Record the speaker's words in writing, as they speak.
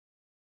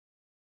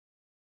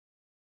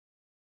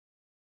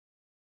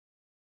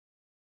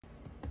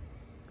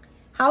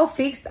how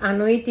fixed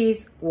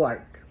annuities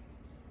work.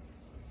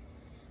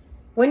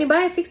 When you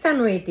buy a fixed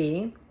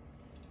annuity,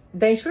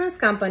 the insurance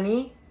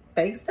company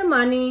takes the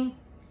money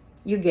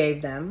you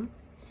gave them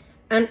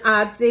and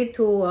adds it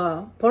to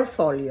a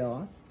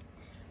portfolio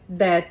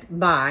that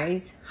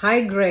buys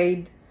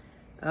high-grade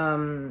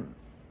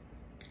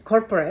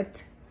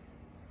corporate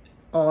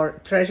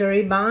or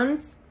treasury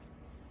bonds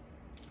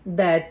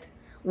that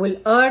will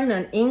earn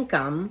an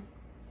income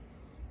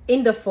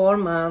in the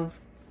form of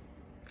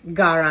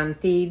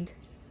guaranteed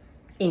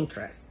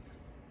interest.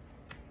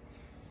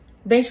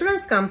 The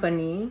insurance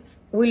company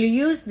will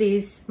use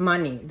this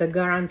money, the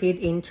guaranteed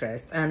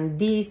interest, and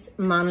this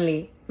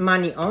money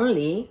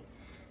only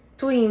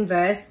to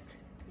invest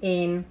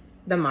in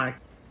the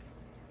market.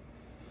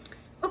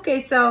 Okay,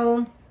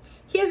 so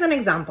here's an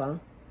example.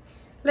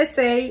 Let's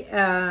say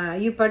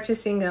you're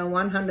purchasing a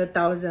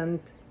 100,000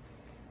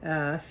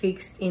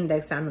 fixed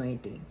index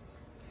annuity.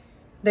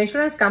 The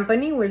insurance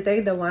company will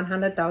take the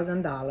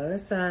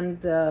 $100,000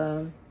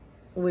 and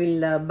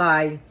will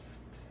buy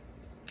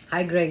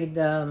high-grade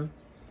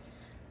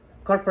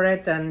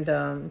corporate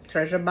and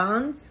treasure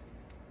bonds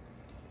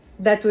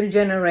that will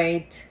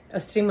generate a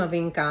stream of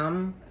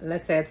income,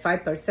 let's say at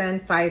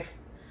 5%,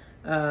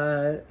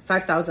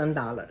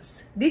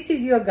 $5,000. This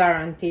is your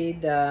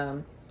guaranteed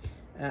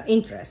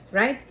interest,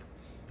 right?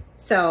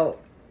 So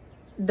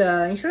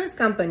the insurance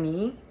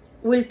company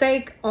will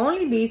take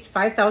only these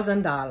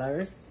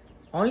 $5,000,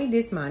 only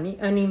this money,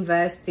 and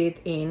invest it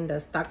in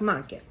the stock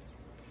market.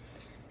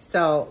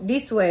 So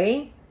this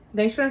way,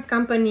 the insurance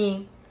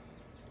company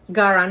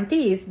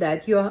guarantees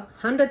that your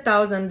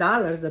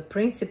 $100,000, the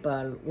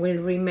principal,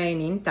 will remain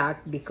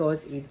intact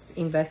because it's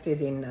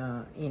invested in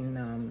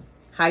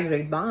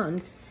high-grade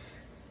bonds,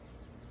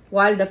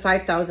 while the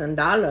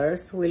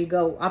 $5,000 will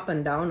go up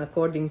and down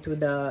according to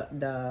the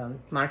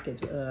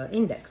market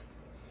index.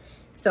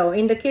 So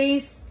in the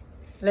case,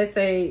 let's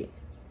say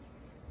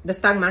the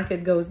stock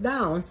market goes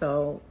down,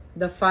 so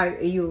the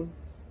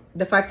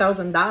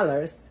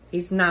 $5,000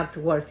 is not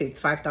worth it,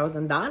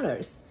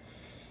 $5,000.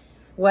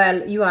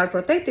 Well, you are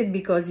protected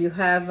because you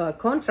have a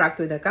contract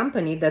with a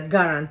company that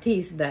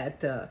guarantees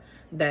that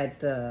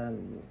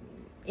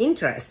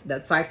interest,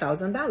 that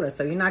 $5,000.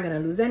 So you're not going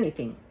to lose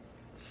anything.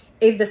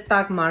 If the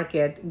stock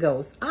market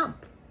goes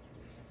up,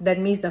 that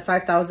means the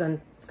 $5,000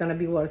 is going to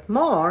be worth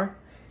more,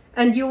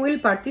 and you will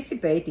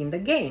participate in the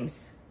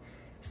gains.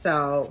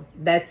 So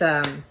that's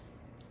a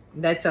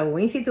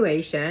win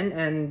situation,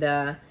 and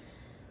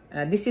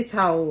this is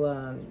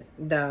how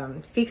the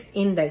fixed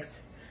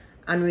index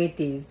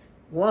annuities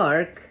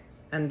work,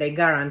 and they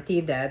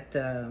guarantee that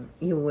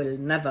you will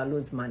never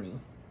lose money.